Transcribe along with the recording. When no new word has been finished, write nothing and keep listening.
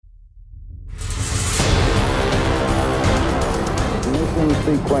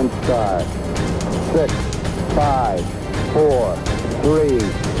sequence start. 6, 5, 4, 3,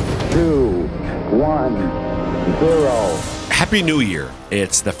 2, 1, 0. Happy New Year.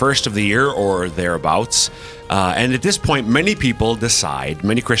 It's the first of the year or thereabouts. And at this point, many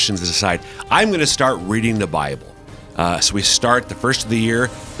Christians decide, I'm going to start reading the Bible. So we start the first of the year,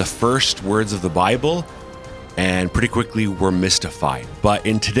 the first words of the Bible, and pretty quickly we're mystified. But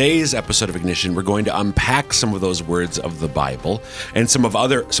in today's episode of Ignition, we're going to unpack some of those words of the Bible and some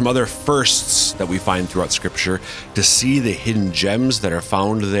other firsts that we find throughout Scripture to see the hidden gems that are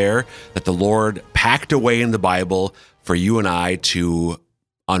found there that the Lord packed away in the Bible for you and I to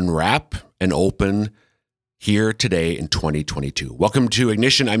unwrap and open here today in 2022. Welcome to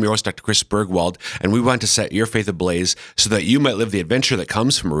Ignition. I'm your host, Dr. Chris Bergwald, and we want to set your faith ablaze so that you might live the adventure that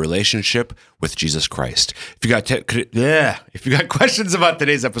comes from a relationship with Jesus Christ. If you got questions about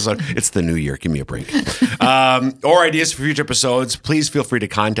today's episode, it's the new year. Give me a break. Or ideas for future episodes, please feel free to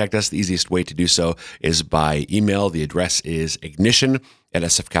contact us. The easiest way to do so is by email. The address is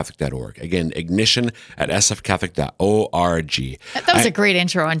ignition@sfcatholic.org. Again, ignition@sfcatholic.org. That was a great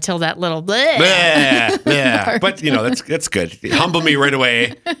intro until that little bleh. Yeah. But that's good. Humble me right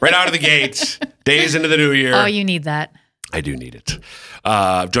away, right out of the gate, days into the new year. Oh, you need that. I do need it.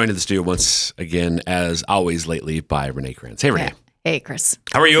 I've joined in the studio once again, as always lately, by Renee Kranz. Hey, Renee. Yeah. Hey, Chris.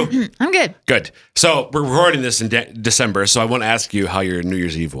 How are you? I'm good. Good. So we're recording this in December, so I want to ask you how your New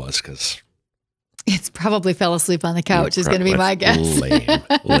Year's Eve was, because it's probably fell asleep on the couch is going to be my guess. Lame.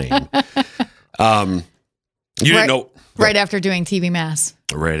 You didn't know. Right after doing TV Mass.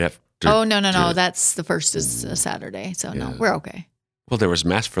 Right after. Oh, no. That's the first is a Saturday. So no, we're okay. Well, there was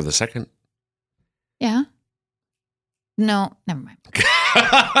Mass for the second. Yeah. No, never mind.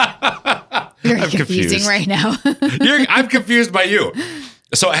 You're confusing right now. I'm confused by you.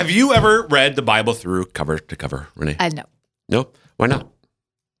 So have you ever read the Bible through cover to cover, Renee? No. No? Why not?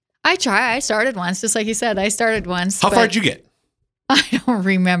 I try. I started once, just like you said. I started once. How far did you get? I don't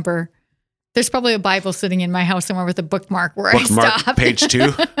remember. There's probably a Bible sitting in my house somewhere with a bookmark where I stopped. Page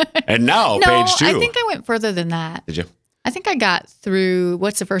 2? And now page 2. I think I went further than that. Did you? I think I got through,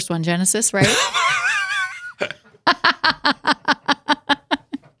 what's the first one? Genesis, right?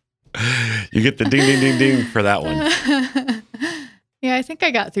 You get the ding, ding, ding, ding for that one. Yeah, I think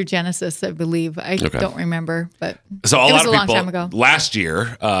I got through Genesis, I believe. I don't remember, but so it was a long people, time ago. Last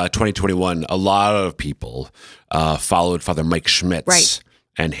year, 2021, a lot of people followed Father Mike Schmitz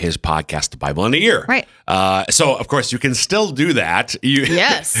and his podcast, The Bible in a Year. Right. So, of course, you can still do that.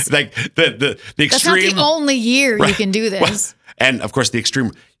 Yes. Like the extreme. That's not the only year you can do this. Well, and, of course, the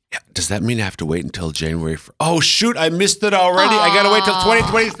extreme. Does that mean I have to wait until January? Oh, shoot, I missed it already. I got to wait till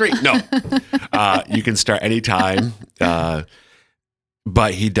 2023. No. You can start anytime.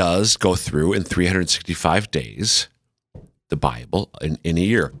 But he does go through in 365 days the Bible in a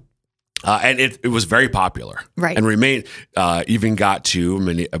year. And it was very popular. Right. And remained, even got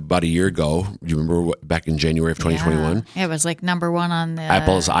to about a year ago. You remember back in January of 2021? Yeah, it was like number one on the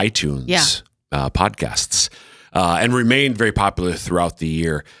Apple's iTunes podcasts. And remained very popular throughout the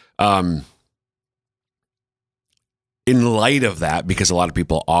year. In light of that, because a lot of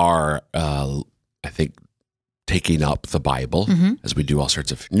people are, I think, taking up the Bible as we do all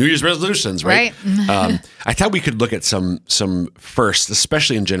sorts of New Year's resolutions, right? I thought we could look at some first,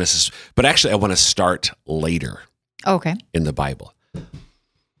 especially in Genesis, but actually I want to start later. Okay. In the Bible.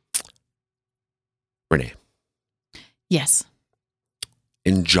 Renee. Yes.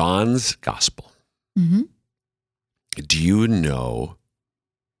 In John's Gospel, do you know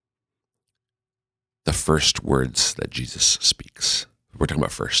the first words that Jesus speaks? We're talking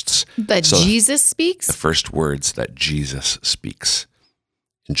about firsts. Jesus speaks? The first words that Jesus speaks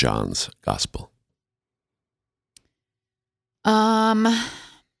in John's Gospel. I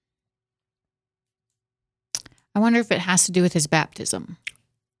wonder if it has to do with his baptism.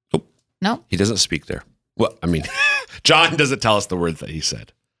 Nope. No? He doesn't speak there. Well, I mean, John doesn't tell us the words that he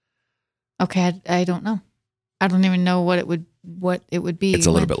said. Okay, I don't know. I don't even know what it would be. It's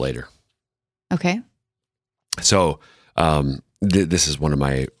a little bit later. Okay. So, this is one of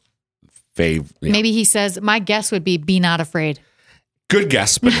my favorite. Maybe he says, my guess would be not afraid. Good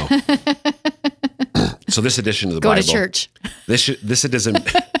guess, but no. So this edition of the Bible. Go to church. This edition.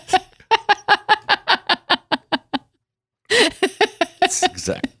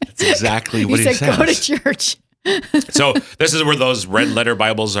 That's exactly what he says. He said, go to church. So this is where those red letter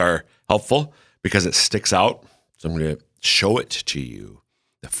Bibles are helpful because it sticks out. So I'm going to show it to you.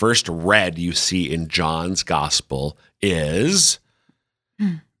 The first red you see in John's Gospel is...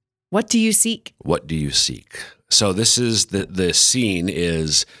 What do you seek? What do you seek? So this is the scene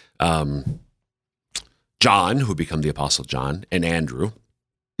is John, who become the Apostle John, and Andrew,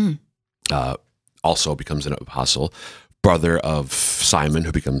 also becomes an apostle, brother of Simon,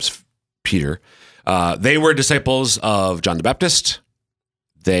 who becomes Peter. They were disciples of John the Baptist.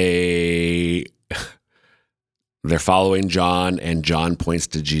 They're following John, and John points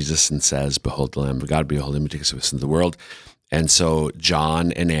to Jesus and says, "Behold the Lamb of God, behold him who takes away the sins of the world." And so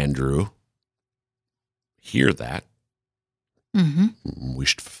John and Andrew hear that. We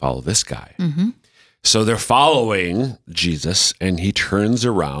should follow this guy. So they're following Jesus, and he turns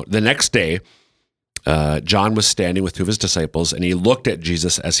around. The next day, John was standing with two of his disciples, and he looked at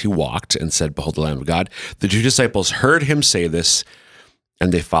Jesus as he walked and said, "Behold the Lamb of God." The two disciples heard him say this,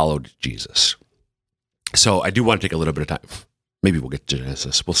 and they followed Jesus. So I do want to take a little bit of time. Maybe we'll get to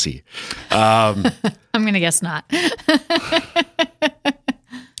Genesis. We'll see. I'm going to guess not.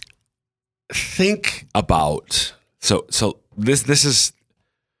 Think about, so this is,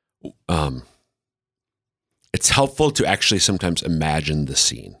 it's helpful to actually sometimes imagine the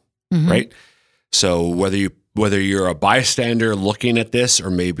scene, right? So whether you're a bystander looking at this, or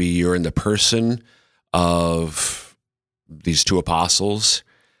maybe you're in the person of these two apostles,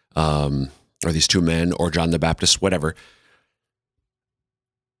 or these two men, or John the Baptist, whatever.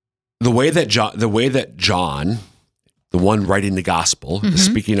 The way that John, the one writing the gospel, is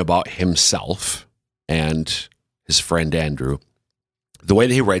speaking about himself and his friend Andrew, the way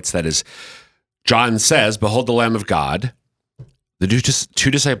that he writes that is, John says, "Behold the Lamb of God." The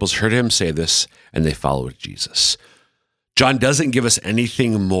two disciples heard him say this, and they followed Jesus. John doesn't give us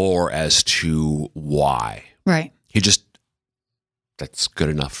anything more as to why. Right. That's good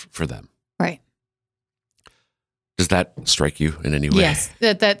enough for them. Right. Does that strike you in any way? Yes.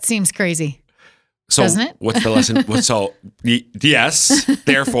 That seems crazy. So doesn't it? What's the lesson? Yes.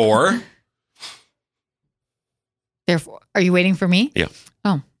 Therefore, are you waiting for me? Yeah.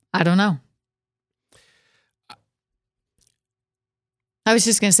 Oh, I don't know. I was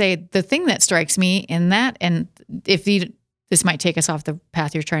just going to say, the thing that strikes me in that, and this might take us off the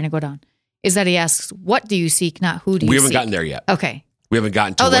path you're trying to go down, is that he asks, "What do you seek?" Not "Who do you seek?" We haven't gotten there yet. Okay. We haven't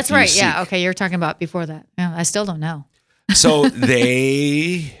gotten to. Oh, that's what do you right. seek. Yeah. Okay. You're talking about before that. Yeah, I still don't know. So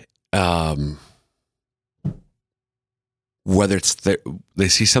they, whether it's they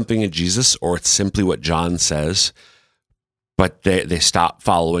see something in Jesus, or it's simply what John says, but they stop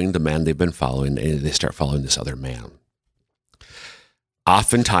following the man they've been following, and they start following this other man.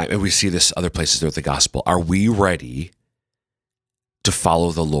 Oftentimes, and we see this other places throughout the gospel, are we ready to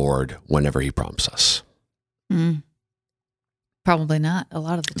follow the Lord whenever he prompts us? Probably not a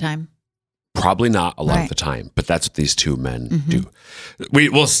lot of the time. Probably not a lot of the time, but that's what these two men do.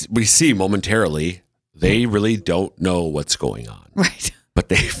 We see momentarily, they really don't know what's going on. Right. But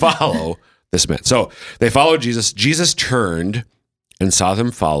they follow this man. So they followed Jesus. Jesus turned and saw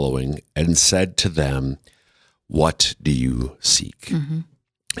them following and said to them, "What do you seek?"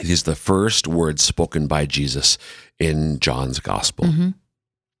 It is the first word spoken by Jesus in John's gospel.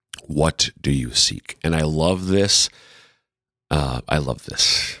 What do you seek? And I love this. I love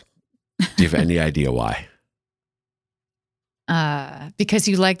this. Do you have any idea why? Because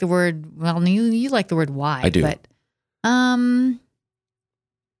you like the word. Well, you like the word "why." I do. But,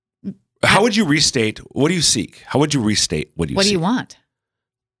 how would you restate? What do you seek? How would you restate? What do you? What seek? do you want?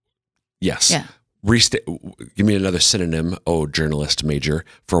 Yes. Yeah. Restate. Give me another synonym. Oh, journalist major,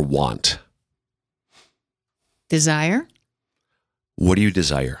 for want. Desire. What do you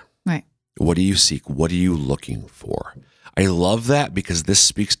desire? Right. What do you seek? What are you looking for? I love that, because this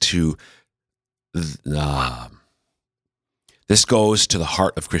speaks to, this goes to the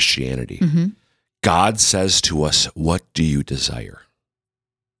heart of Christianity. God says to us, "What do you desire?"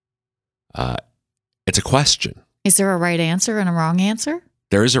 It's a question. Is there a right answer and a wrong answer?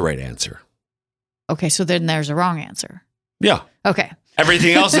 There is a right answer. Okay, so then there's a wrong answer. Yeah. Okay.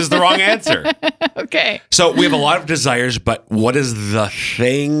 Everything else is the wrong answer. Okay. So we have a lot of desires, but what is the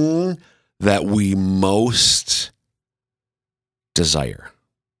thing that we most desire?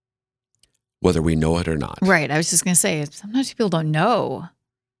 Whether we know it or not. Right. I was just going to say, sometimes people don't know.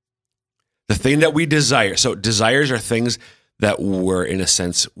 The thing that we desire. So desires are things that were, in a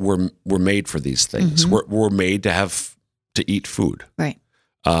sense, we're made for these things. We're made to eat food. Right.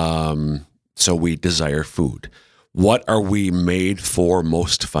 So we desire food. What are we made for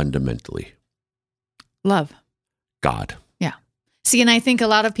most fundamentally? Love. God. Yeah. See, and I think a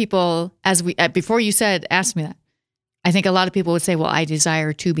lot of people, before you asked me that, I think a lot of people would say, "Well, I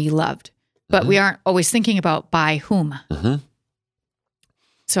desire to be loved," but we aren't always thinking about by whom.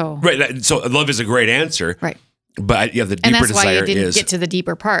 So right. So love is a great answer. Right. But the deeper and that's desire why you didn't is get to the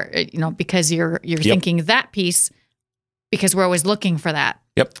deeper part, because you're thinking that piece, because we're always looking for that.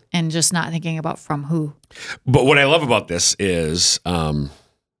 Yep. And just not thinking about from who. But what I love about this is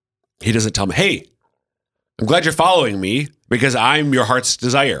He doesn't tell them, hey, I'm glad you're following me because I'm your heart's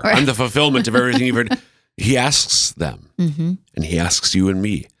desire. Right. I'm the fulfillment of everything you've heard. He asks them, Mm-hmm. and he asks you and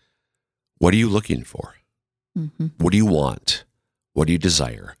me, what are you looking for? Mm-hmm. What do you want? What do you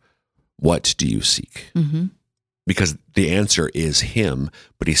desire? What do you seek? Mm-hmm. Because the answer is him,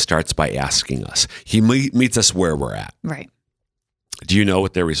 but he starts by asking us. He meets us where we're at. Right. Do you know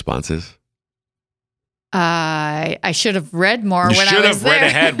what their response is? I should have read more You when I should was have there. read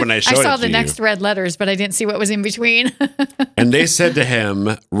ahead when I showed I saw it to the you. next red letters, but I didn't see what was in between. And they said to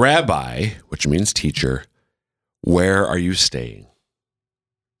him, Rabbi, which means teacher, where are you staying?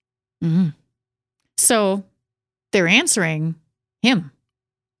 Mm-hmm. So they're answering him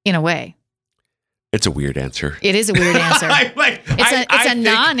in a way. It's a weird answer. It is a weird answer. It's It's a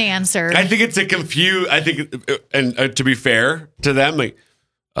non-answer. I think it's a confuse. I think, and to be fair to them, like,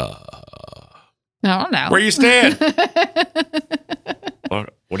 I don't know. where you staying?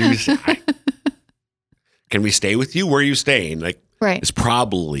 What do you say? Can we stay with you? Where are you staying? Like, Right. it's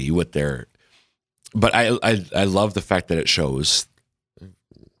probably what they're. But I love the fact that it shows.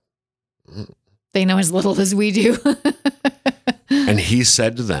 They know as little as we do. And he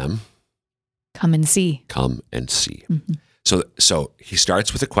said to them, Come and see. "Come and see." Mm-hmm. So he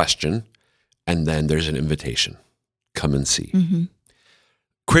starts with a question, and then there's an invitation. Come and see. Mm-hmm.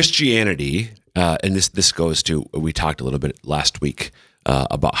 Christianity, and this goes to, we talked a little bit last week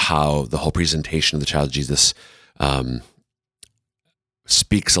about how the whole presentation of the child Jesus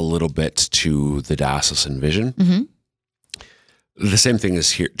speaks a little bit to the diocesan vision. Mm-hmm. The same thing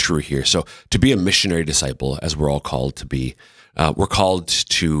is true here. So to be a missionary disciple, as we're all called to be, we're called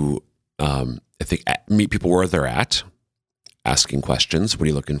to, I think, meet people where they're at, asking questions, what are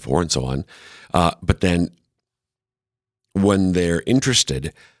you looking for, and so on. But then when they're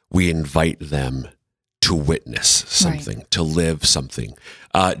interested, we invite them to witness something, to live something.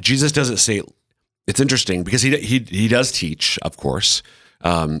 Jesus doesn't say, it's interesting because he does teach, of course.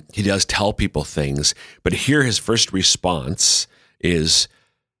 He does tell people things, but here his first response is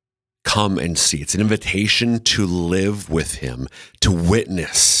come and see. It's an invitation to live with him, to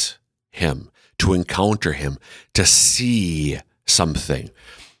witness him, to encounter him, to see something.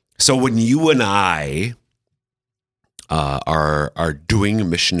 So when you and I are doing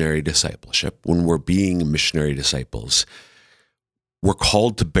missionary discipleship, when we're being missionary disciples, we're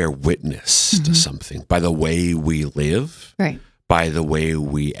called to bear witness to something by the way we live, Right. by the way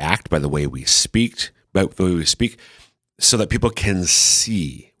we act, by the way we speak, so that people can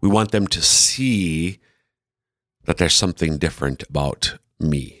see. We want them to see that there's something different about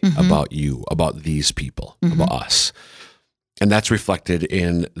me, about you, about these people, about us. And that's reflected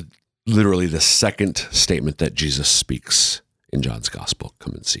in literally the second statement that Jesus speaks in John's gospel.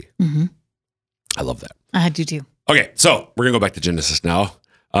 Come and see. Mm-hmm. I love that. I do too. Okay, so we're going to go back to Genesis now.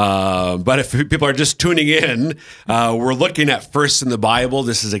 But if people are just tuning in, we're looking at First in the Bible.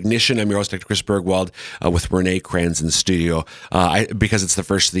 This is Ignition. I'm your host, Dr. Chris Bergwald, with Renee Kranz in studio. Because it's the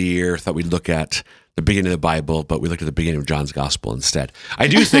first of the year, I thought we'd look at the beginning of the Bible, but we looked at the beginning of John's Gospel instead. I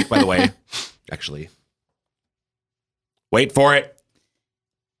do think, by the way, actually, wait for it.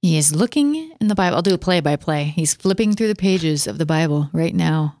 He is looking in the Bible. I'll do a play-by-play. He's flipping through the pages of the Bible right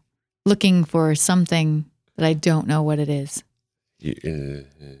now, looking for something that I don't know what it is. He's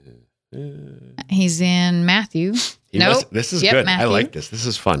in Matthew. This is Yep, good. Matthew. I like this. This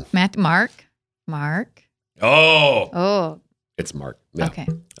is fun. Mark. Oh, Oh, it's Mark. Yeah. okay.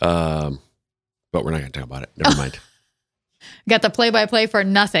 But we're not going to talk about it. Never mind. Got the play-by-play for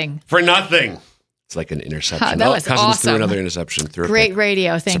nothing. For nothing. It's like an interception. That was Cousins threw awesome. another interception. Through Great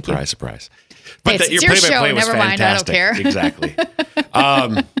radio. Thank you. Surprise. Hey, it's your show. was Never mind. I don't fantastic. care. Exactly.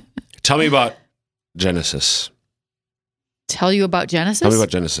 Tell me about Genesis. Tell you about Genesis? Tell me about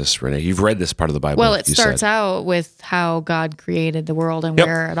Genesis, Renee. You've read this part of the Bible. Well, it you starts said. out with how God created the world and Yep.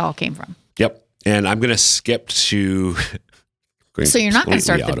 where it all came from. Yep. And I'm going to skip to. So you're not gonna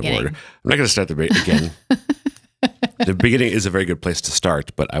start completely at the out of beginning. order. I'm not going to start the beginning. The beginning is a very good place to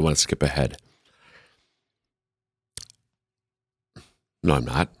start, but I want to skip ahead. No, I'm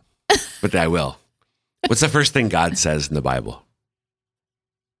not. But I will. What's the first thing God says in the Bible?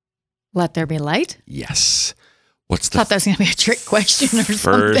 Let there be light? Yes. What's Thought that was going to be a trick question or something.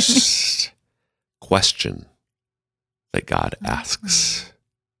 first question that God asks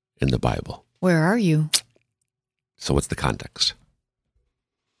in the Bible? Where are you? So what's the context?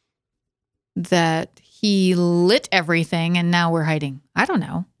 That he lit everything and now we're hiding. I don't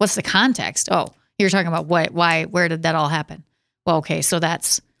know. What's the context? Oh, you're talking about what, why, where did that all happen? Well, okay, so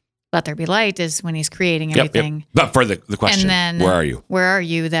that's let there be light is when he's creating everything. Yep. But for the question, And then where are you? Where are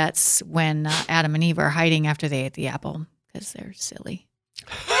you? That's when Adam and Eve are hiding after they ate the apple because they're silly.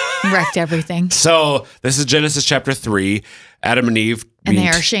 Wrecked everything. So this is Genesis chapter 3. Adam and Eve And being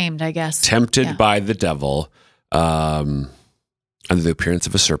they are ashamed, I guess. tempted Yeah. by the devil under the appearance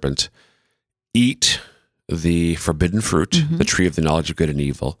of a serpent, eat the forbidden fruit, Mm-hmm. the tree of the knowledge of good and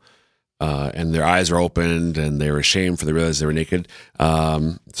evil. And their eyes were opened and they were ashamed for they realized they were naked.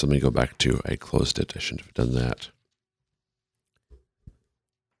 So let me go back to, I closed it. I shouldn't have done that.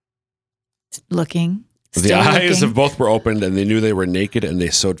 Looking. The Still eyes looking. of both were opened and they knew they were naked and they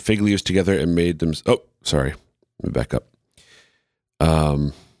sewed fig leaves together and made them. Oh, sorry. Let me back up.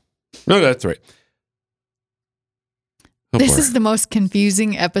 No, that's right. Oh, This boy. is the most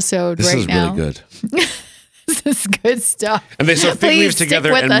confusing episode This right is now. really good. This is good stuff. And they sewed fig Please leaves stick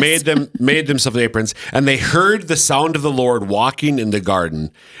together with and us. made themselves aprons. And they heard the sound of the Lord walking in the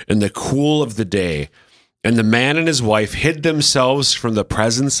garden in the cool of the day. And the man and his wife hid themselves from the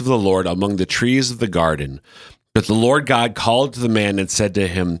presence of the Lord among the trees of the garden. But the Lord God called to the man and said to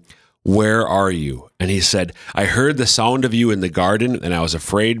him, "Where are you?" And he said, "I heard the sound of you in the garden, and I was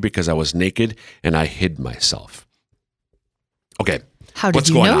afraid because I was naked, and I hid myself." Okay. How did What's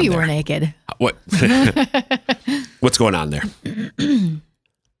you going know on you there? were naked? What? What's going on there? Any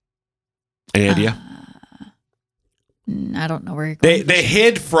idea? I don't know where you're going. They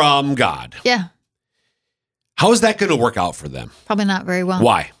hid from God. Yeah, How is that going to work out for them? probably not very well.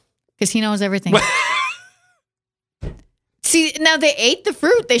 Why? Because he knows everything. See, now they ate the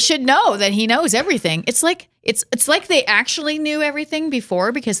fruit. They should know that he knows everything. It's like they actually knew everything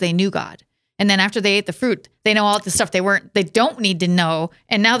before because they knew God. And then after they ate the fruit, they know all the stuff they don't need to know,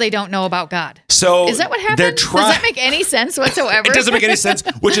 and now they don't know about God. So Is that what happened? They're Does that make any sense whatsoever? It doesn't make any sense,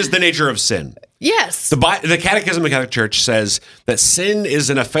 which is the nature of sin. Yes. The Catechism of the Catholic Church says that sin is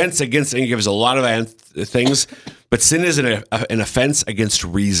an offense against, and it gives a lot of things, but sin is an offense against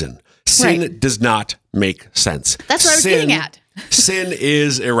reason. Sin Right. does not make sense. That's what I was getting at. Sin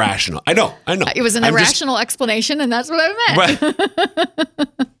is irrational. I know. It was an I'm just- irrational explanation, and that's what I meant.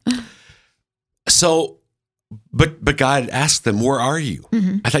 But, so, but God asked them, "Where are you?"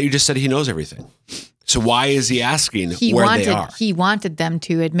 I thought you just said He knows everything. So why is He asking where they are? He wanted them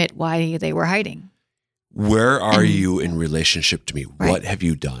to admit why they were hiding. Where are you in relationship to me? Right. What have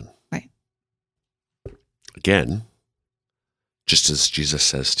you done? Right. Again, just as Jesus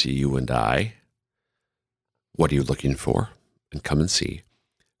says to you and I, "What are you looking for?" And come and see.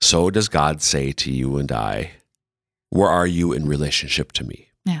 So does God say to you and I, "Where are you in relationship to me?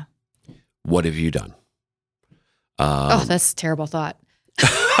 Yeah. What have you done?" That's a terrible thought.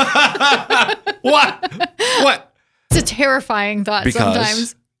 What? What? It's a terrifying thought Because?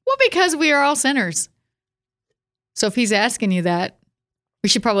 sometimes. Well, because we are all sinners. So if he's asking you that, we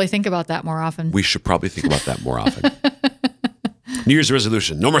should probably think about that more often. We should probably think about that more often. New Year's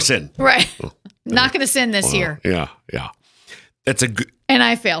resolution: no more sin. Right. Not going to sin this year. Yeah. That's a good. And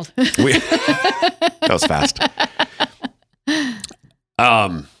I failed. That was fast.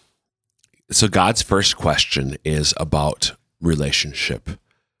 So God's first question is about relationship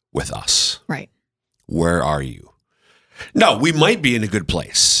with us. Right. Where are you? No, we might be in a good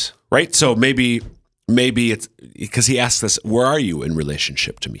place, right? So maybe it's because He asks us, "Where are you in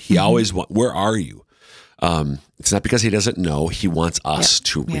relationship to me?" He always wants, "Where are you?" It's not because He doesn't know. He wants us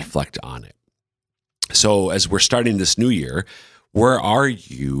to reflect on it. So as we're starting this new year, where are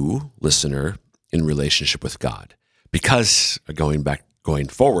you, listener, in relationship with God? Because going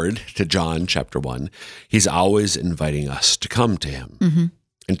forward to John chapter 1, He's always inviting us to come to Him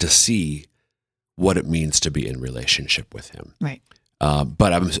and to see what it means to be in relationship with Him. Right.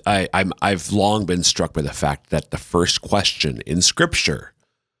 But I've long been struck by the fact that the first question in Scripture,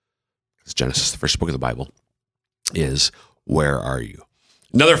 because Genesis, the first book of the Bible, is "Where are you?"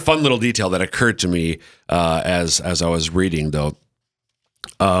 Another fun little detail that occurred to me as I was reading, though,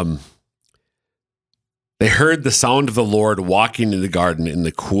 they heard the sound of the Lord walking in the garden in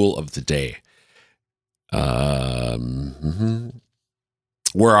the cool of the day.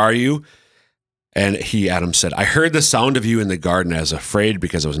 Where are you? And Adam said, "I heard the sound of you in the garden. I was afraid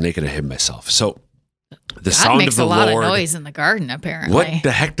because I was naked and hid myself." So the God sound makes of the a lot Lord. of noise in the garden, apparently. What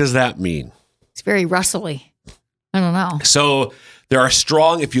the heck does that mean? It's very rustly. I don't know. So there are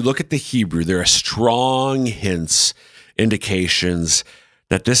strong, if you look at the Hebrew, there are strong hints, indications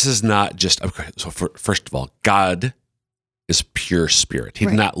that this is not just, okay, so first of all, God is pure spirit. He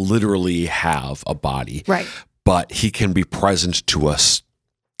did not literally have a body, Right. but He can be present to us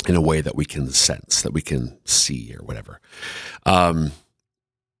in a way that we can sense, that we can see or whatever.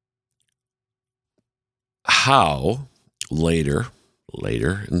 How later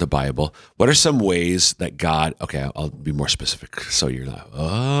in the Bible, what are some ways that God, okay, I'll be more specific so you're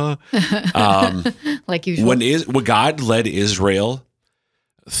not, Like usual. when God led Israel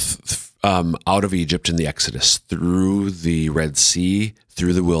out of Egypt in the Exodus, through the Red Sea,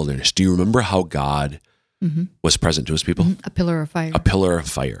 through the wilderness. Do you remember how God was present to his people? A pillar of fire. A pillar of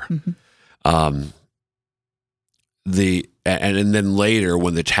fire. And then later,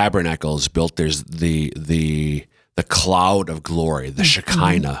 when the tabernacle is built, there's the cloud of glory, the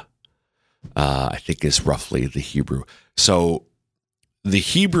Shekinah. I think is roughly the Hebrew. So the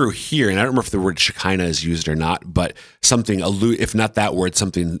Hebrew here, and I don't remember if the word Shekinah is used or not, but something, if not that word,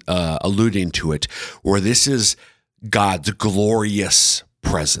 something alluding to it, where this is God's glorious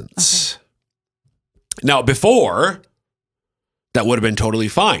presence. Okay. Now, before, that would have been totally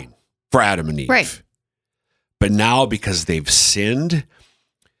fine for Adam and Eve. Right. But now, because they've sinned,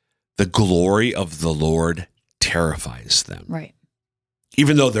 the glory of the Lord terrifies them. Right.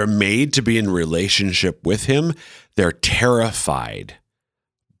 Even though they're made to be in relationship with him, they're terrified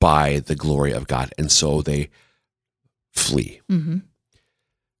by the glory of God. And so they flee.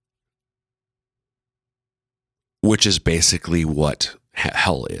 Which is basically what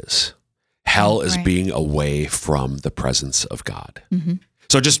hell is. Hell is being away from the presence of God.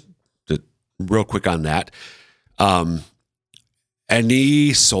 So just real quick on that.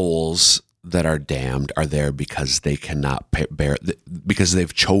 Any souls that are damned are there because they cannot bear, because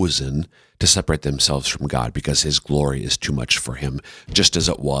they've chosen to separate themselves from God, because his glory is too much for him, just as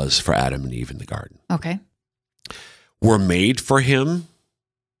it was for Adam and Eve in the garden. Okay. We're made for him,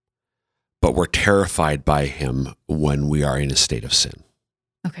 but we're terrified by him when we are in a state of sin.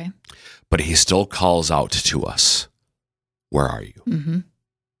 Okay. But he still calls out to us, where are you?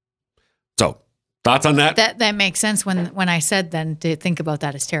 So, thoughts on that? That makes sense when I said then to think about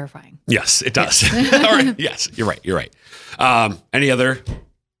that as terrifying. Yes, it does. All right. Yes, you're right. Any other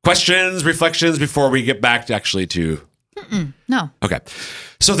questions, reflections before we get back to No. Okay.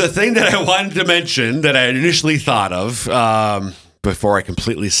 So the thing that I wanted to mention that I initially thought of before I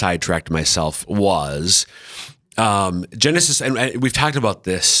completely sidetracked myself was Genesis, and we've talked about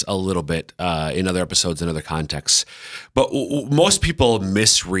this a little bit in other episodes and other contexts, but most people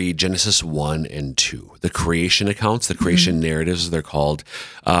misread Genesis 1 and 2, the creation accounts, the creation narratives, they're called.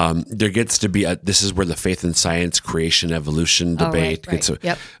 There gets to be this is where the faith and science, creation, evolution debate gets.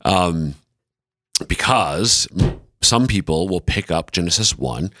 Because some people will pick up Genesis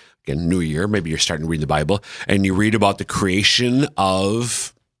 1, again, New Year, maybe you're starting to read the Bible, and you read about the creation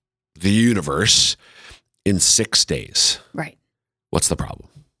of the universe in 6 days. Right. What's the problem?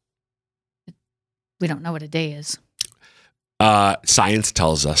 We don't know what a day is. Science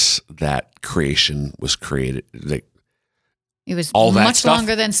tells us that creation was created. It was all that much stuff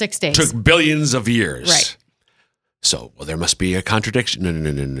longer than 6 days. Took billions of years. Right. So, there must be a contradiction.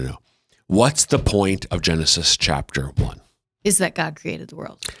 No. What's the point of Genesis chapter 1? Is that God created the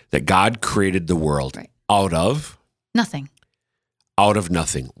world. That God created the world out of? Nothing. Out of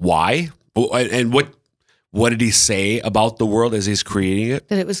nothing. Why? And what did he say about the world as he's creating it?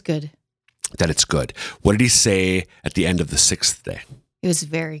 That it was good. That it's good. What did he say at the end of the 6th day? It was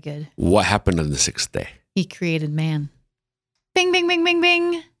very good. What happened on the 6th day? He created man. Bing, bing, bing, bing,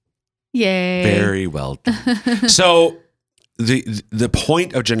 bing. Yay. Very well done. So the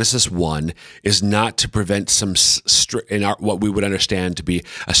point of Genesis 1 is not to prevent some what we would understand to be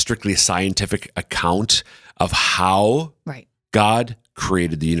a strictly scientific account of how God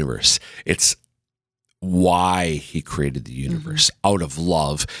created the universe. It's why he created the universe out of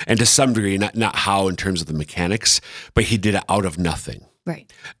love, and to some degree, not how in terms of the mechanics, but he did it out of nothing.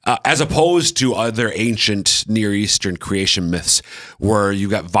 Right. As opposed to other ancient Near Eastern creation myths where you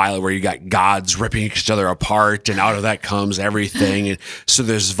got violence, where you got gods ripping each other apart, and out of that comes everything. And so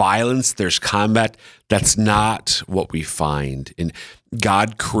there's violence, there's combat. That's not what we find. And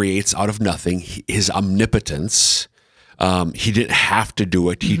God creates out of nothing. His omnipotence, he didn't have to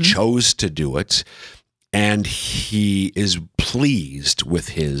do it. He chose to do it. And he is pleased with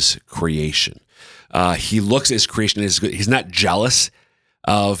his creation. He looks at his creation as good. He's not jealous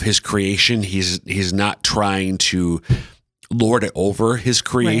of his creation. He's not trying to lord it over his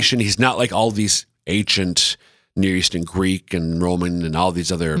creation. He's not like all these ancient Near Eastern Greek and Roman and all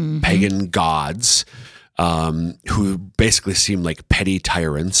these other pagan gods who basically seem like petty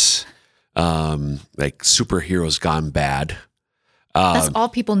tyrants, like superheroes gone bad. That's all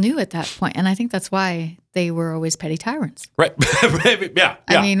people knew at that point, and I think that's why they were always petty tyrants. Right. Yeah.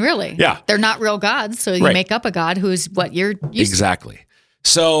 I mean, really. Yeah. They're not real gods, so you make up a god who's what you're used exactly. To.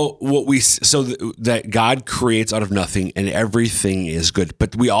 So that God creates out of nothing, and everything is good.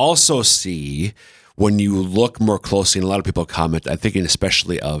 But we also see when you look more closely, and a lot of people comment, I'm thinking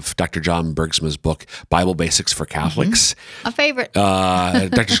especially of Dr. John Bergsma's book, Bible Basics for Catholics. A favorite.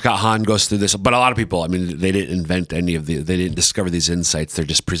 Dr. Scott Hahn goes through this, but a lot of people, I mean, they didn't invent they didn't discover these insights. They're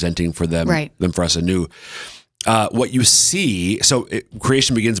just presenting for them for us anew. What you see,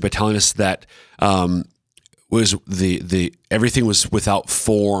 creation begins by telling us that was everything was without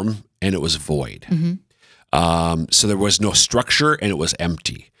form and it was void. So there was no structure and it was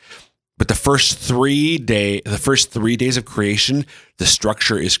empty. But the first 3 days of creation, the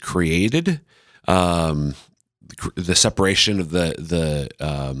structure is created. The separation of the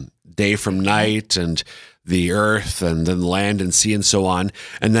day from night and the earth and then land and sea and so on.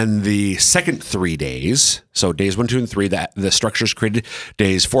 And then the second 3 days, so days 1, 2, and 3, that the structure is created.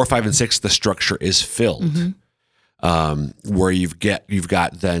 Days 4, 5, and 6, the structure is filled. Where you've got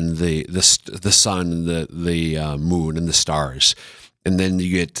then the sun and the moon and the stars. And then you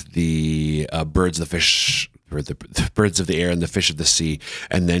get the birds, the fish, or the birds of the air and the fish of the sea.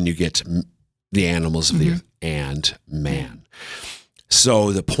 And then you get the animals of the earth and man.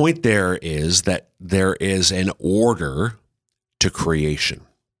 So the point there is that there is an order to creation,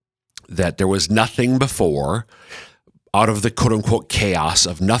 that there was nothing before. Out of the quote unquote chaos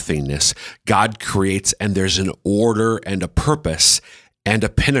of nothingness, God creates, and there's an order and a purpose and a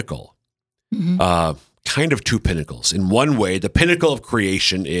pinnacle. Kind of two pinnacles. In one way, the pinnacle of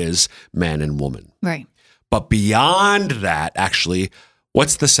creation is man and woman. Right. But beyond that, actually,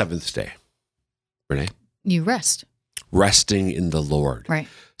 what's the seventh day, Renee? You rest. Resting in the Lord. Right.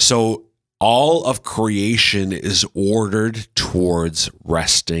 So all of creation is ordered towards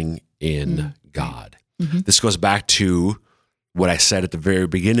resting in God. This goes back to what I said at the very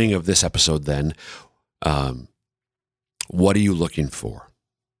beginning of this episode then. What are you looking for?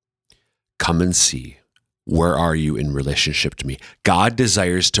 Come and see. Where are you in relationship to me? God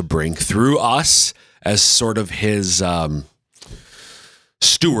desires to bring through us as sort of his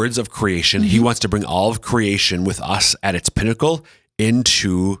stewards of creation. He wants to bring all of creation with us at its pinnacle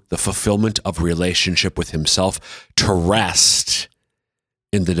into the fulfillment of relationship with himself to rest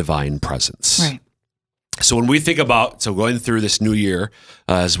in the divine presence. Right. So when we think about, going through this new year,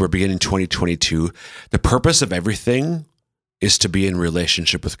 as we're beginning 2022, the purpose of everything is to be in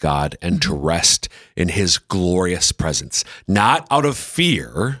relationship with God and to rest in his glorious presence, not out of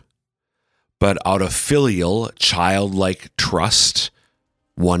fear, but out of filial, childlike trust,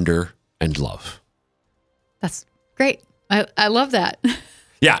 wonder, and love. That's great. I love that.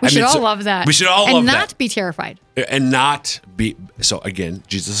 Yeah. We should all love that. We should all love that. And not be terrified. And not be, so again,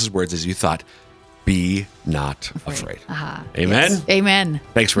 Jesus' words as you thought, be not afraid. Amen? Yes. Amen.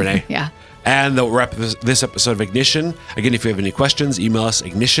 Thanks, Renee. Yeah. And that'll wrap this episode of Ignition. Again, if you have any questions, email us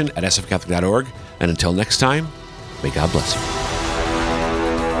ignition@sfcatholic.org. And until next time, may God bless you.